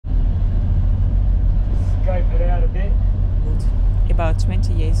out a bit. About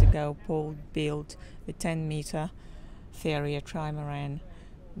 20 years ago, Paul built the 10-meter Ferrier trimaran,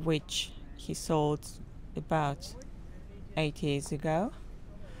 which he sold about 8 years ago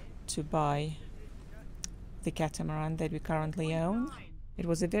to buy the catamaran that we currently own. It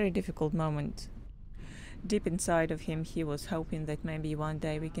was a very difficult moment. Deep inside of him, he was hoping that maybe one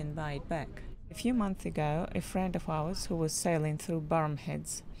day we can buy it back. A few months ago, a friend of ours who was sailing through Barham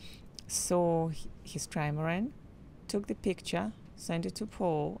Heads saw his trimaran, took the picture, sent it to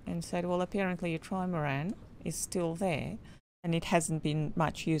Paul and said, well, apparently your trimaran is still there and it hasn't been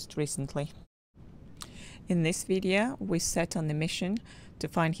much used recently. In this video, we set on the mission to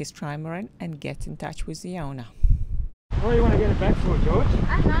find his trimaran and get in touch with the owner. What do you want to get it back for, George?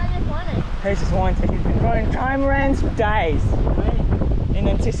 I know, I just want it. He just wants it. He's been growing trimarans for days in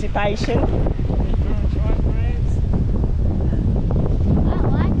anticipation. I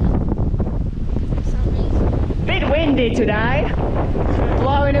like them for some reason. Bit windy today,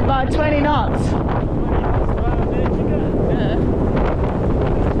 blowing about 20 knots.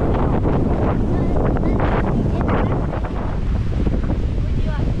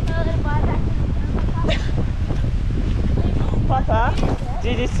 Papa,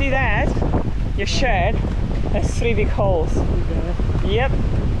 did you see that? Your shirt has 3 big holes. Yep.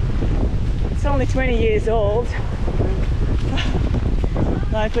 It's only 20 years old.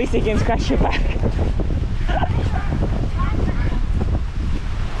 No, at least you can scratch your back.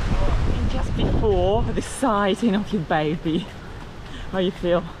 And just before the sighting of your baby, how you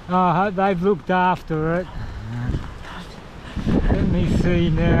feel? Oh, I hope they've looked after it. Let me see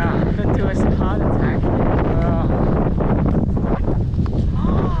now. Don't do us a heart attack.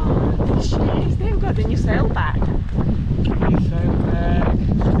 Jeez, they've got the new sail bag. New sail bag.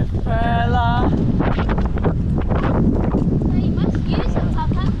 The furler. So you must use it,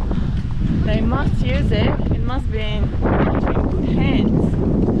 Papa. They must use it. It must be in good hands.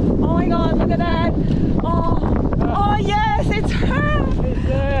 Oh my god, look at that. Oh yes, it's her. It's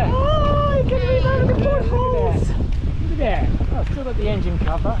there. Oh, you can read out of the portholes. Look at that. Oh, I've still got the engine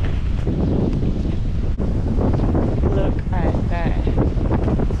cover. Look at that.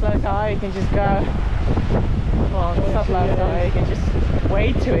 Slow tire, you can just go. Well, it's not low tire, you can just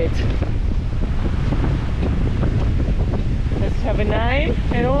wade to it. Does it have a name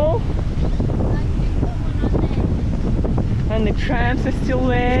at all? And the tramps are still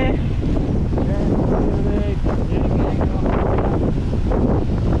there.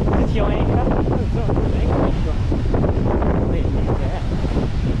 It's your anchor.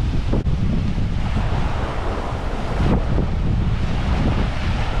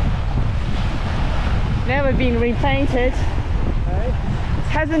 Never been repainted. Hey? It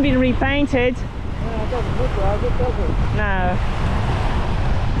hasn't been repainted. No, it doesn't look like it, does it? No.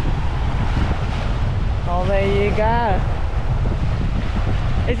 Oh, there you go.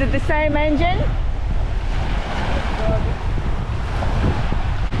 Is it the same engine?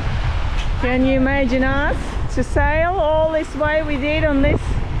 Can you imagine us to sail all this way we did on this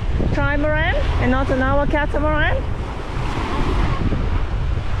trimaran and not on our catamaran?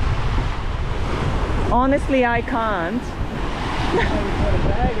 Honestly, I can't.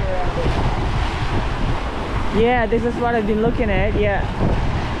 Yeah, this is what I've been looking at, yeah.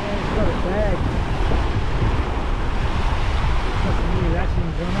 It's got a bag. Got some new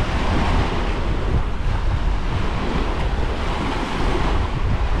lashings on it.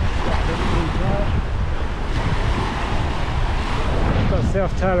 It's got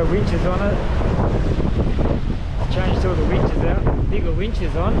self-tailor winches on it. Changed all the winches out. Bigger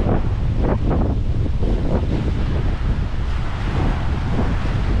winches on.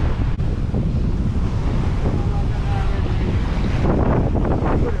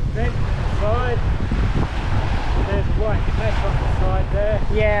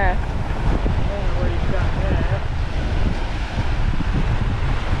 Yeah. What he's done there.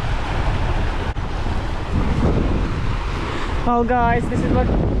 Well guys, this is what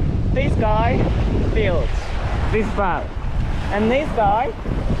this guy built, this boat. And this guy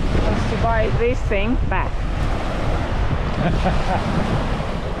wants to buy this thing back.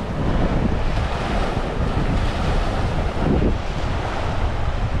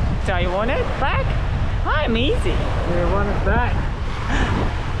 So you want it back? I'm easy. Yeah, want it back.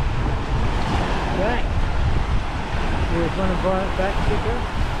 Back. You want to buy it back, Chico?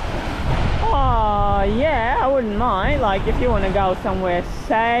 Oh yeah, I wouldn't mind. Like if you want to go somewhere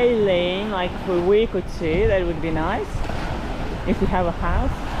sailing, like for a week or two, that would be nice. If you have a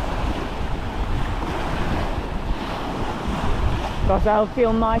house. Because I'll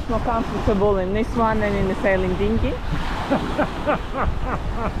feel much more comfortable in this one than in the sailing dinghy.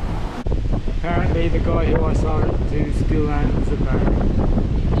 Apparently the guy who I sold it to still owns the boat.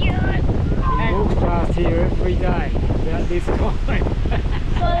 He walks past here every day about this time.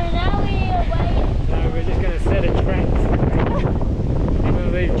 So now we're waiting. So we're just going to set a trap. I'm going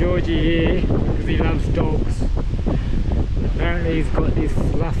to leave Geo-G here because he loves dogs. Apparently he's got this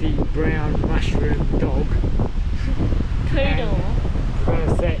fluffy brown mushroom dog. Poodle. We're going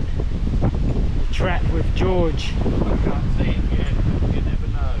to set a trap with George. I can't see him yet. You never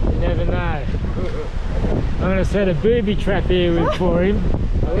know. You never know. I'm going to set a booby trap here for him.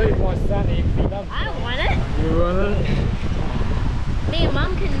 I'll leave my son here because he loves I don't want it. You want it? Me and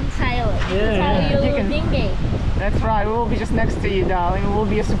Mum can sail it. Yeah. Sail your You can- dinghy. That's right, we'll be just next to you, darling. We'll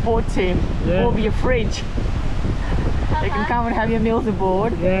be a support team. Yeah. We'll be a fridge. You can come and have your meals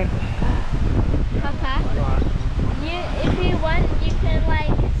aboard. Yeah. Papa, if you want, you can like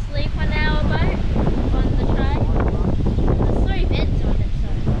sleep on our boat on the tray. There's 3 beds on it, so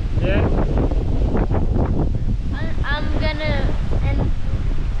Yeah. I'm gonna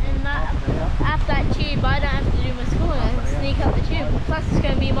after that tube, I don't have to do my school and sneak up the tube. Plus, it's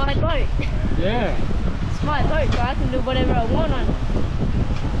gonna be my boat. Yeah. It's my boat, so I can do whatever I want on it.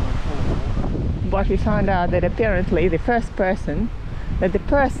 But we found out that apparently the person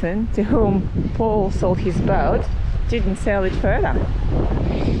to whom Paul sold his boat didn't sell it further.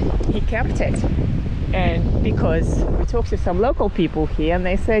 He kept it. And because we talked to some local people here and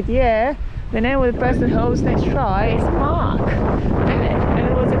they said, yeah, the name of the person who owns this try is Mark. And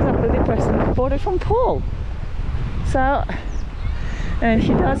it was exactly the person who bought it from Paul. So, and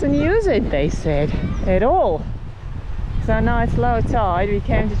he doesn't use it, they said, at all. So now it's low tide, we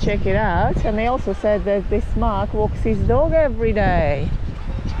came to check it out, and they also said that this Mark walks his dog every day.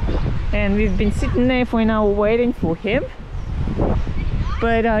 And we've been sitting there for an hour waiting for him.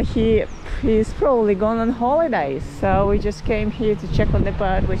 But he's probably gone on holidays, so we just came here to check on the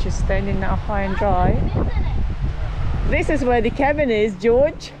boat, which is standing now high and dry. This is where the cabin is,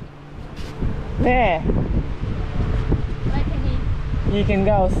 George. There. You can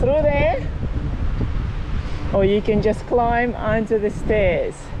go through there, or you can just climb onto the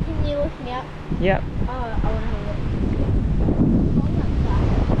stairs. Can you lift me up? Yep. Oh, I want to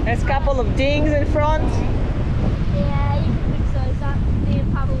look. There's a couple of dings in front. Yeah, you can fix those up. Me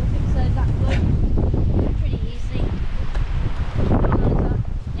and Papa will fix those up for you. Pretty easy. You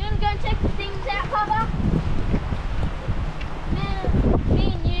want to go and check the things out, Papa? Me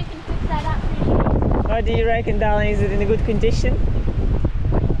and you can fix that up pretty easy. What do you reckon, darling? Is it in a good condition?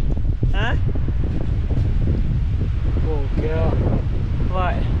 Huh? Poor girl.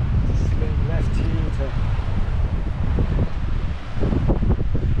 What? Just been left here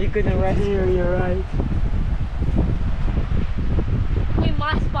You couldn't to rest? deteriorate. We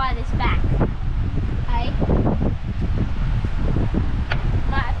might buy this back. Hey?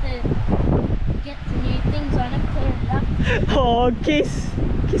 Might have to get some new things on it, clear it up. Oh,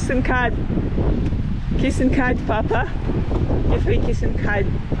 kiss and cut. Kiss and cut, Papa. Give me a kiss and cut.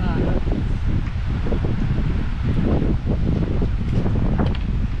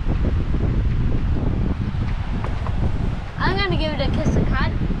 I'm going to give it a kiss and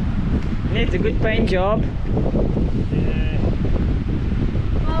cut. It's a good paint job. Yeah.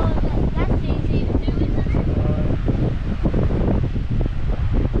 Well, that's easy to do, isn't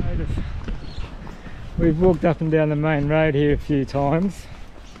it? We've walked up and down the main road here a few times,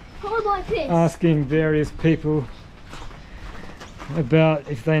 Hold like this. asking various people about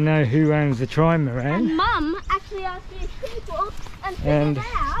if they know who owns the trimaran. And Mum actually asked these people and And-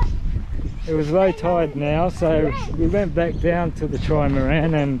 figured out. It was low tide now, so we went back down to the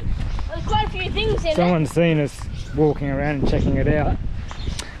trimaran, and There's quite a few things in someone seen us walking around and checking it out.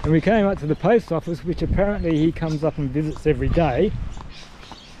 And we came up to the post office, which apparently he comes up and visits every day.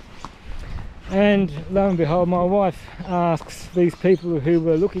 And lo and behold, my wife asks these people who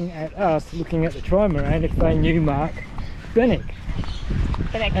were looking at us, looking at the trimaran, if they knew Mark Bennick.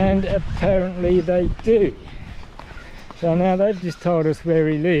 And apparently they do. So now they've just told us where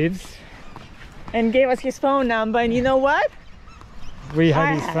he lives. And gave us his phone number, and you know what? We had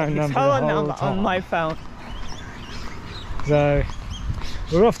I his had phone his number phone the whole number time. on my phone. So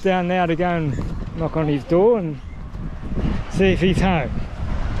we're off down now to go and knock on his door and see if he's home.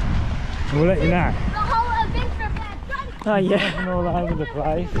 We'll let you know. The whole adventure of that drunk Oh yeah. Walking all over the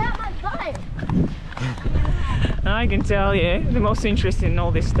place. without my boat. I can tell you, the most interesting in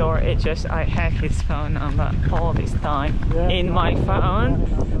all this story is just I have his phone number all this time in my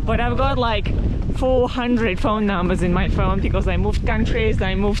phone. But I've got like 400 phone numbers in my phone because I moved countries,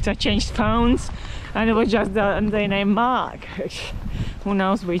 I changed phones, and it was just the name Mark. Who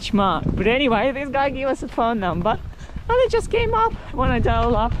knows which Mark. But anyway, this guy gave us a phone number and it just came up when I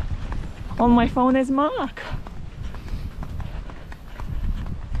dialed up. on my phone as Mark.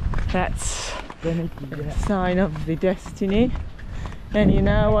 That's a sign of the destiny. And you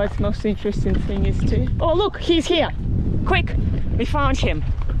know what's most interesting thing is too? Oh look, he's here! Quick! We found him!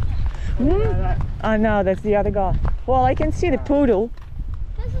 Oh no, that's the other guy. Well, I can see the poodle.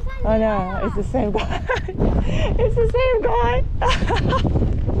 I know, it's the same guy. It's the same guy!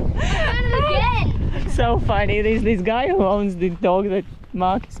 Again. So funny, there's this guy who owns the dog that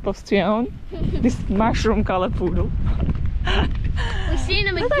Mark is supposed to own. This mushroom colored poodle. We've seen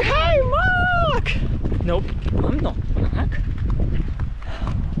him again. Like, hey Mark! Nope, I'm not Mark.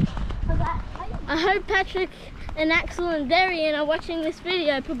 I hope Patrick and Axel and Darian are watching this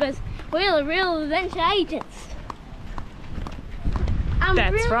video because we're the real adventure agents.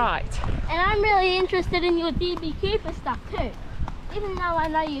 That's right. And I'm really interested in your DB Cooper stuff too. Even though I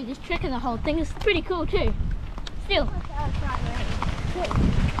know you're just tricking the whole thing, it's pretty cool too. Still.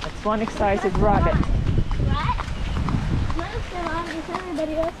 That's one excited rabbit. Right? Most of them is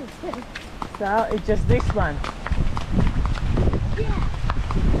everybody else's too. So it's just this one. Yeah.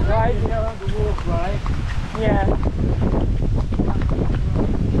 Right? You know, the walkway. Yeah.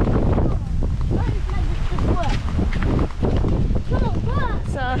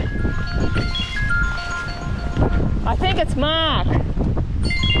 So I think it's Mark.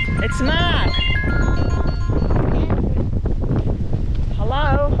 It's Mark.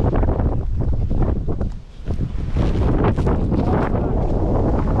 Hello?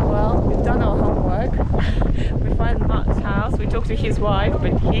 Well, we've done our homework. We found Mark's house. We talked to his wife,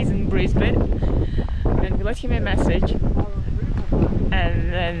 but he's in Brisbane. And we left him a message.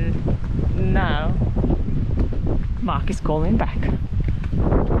 And then now Mark is calling back.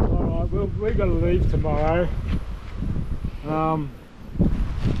 Alright, we've got to leave tomorrow.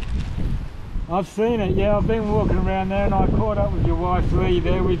 I've seen it, yeah, I've been walking around there and I caught up with your wife Lee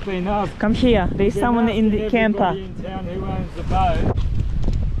there. We've been asked. Come here, there's someone in the camper. In town who owns the boat.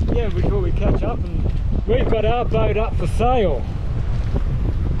 Yeah, we thought we'd catch up and we've got our boat up for sale.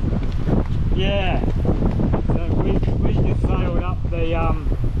 Yeah. So we just sailed up the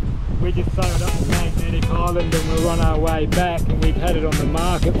Magnetic Island and we're on our way back and we've had it on the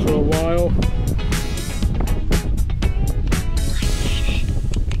market for a while.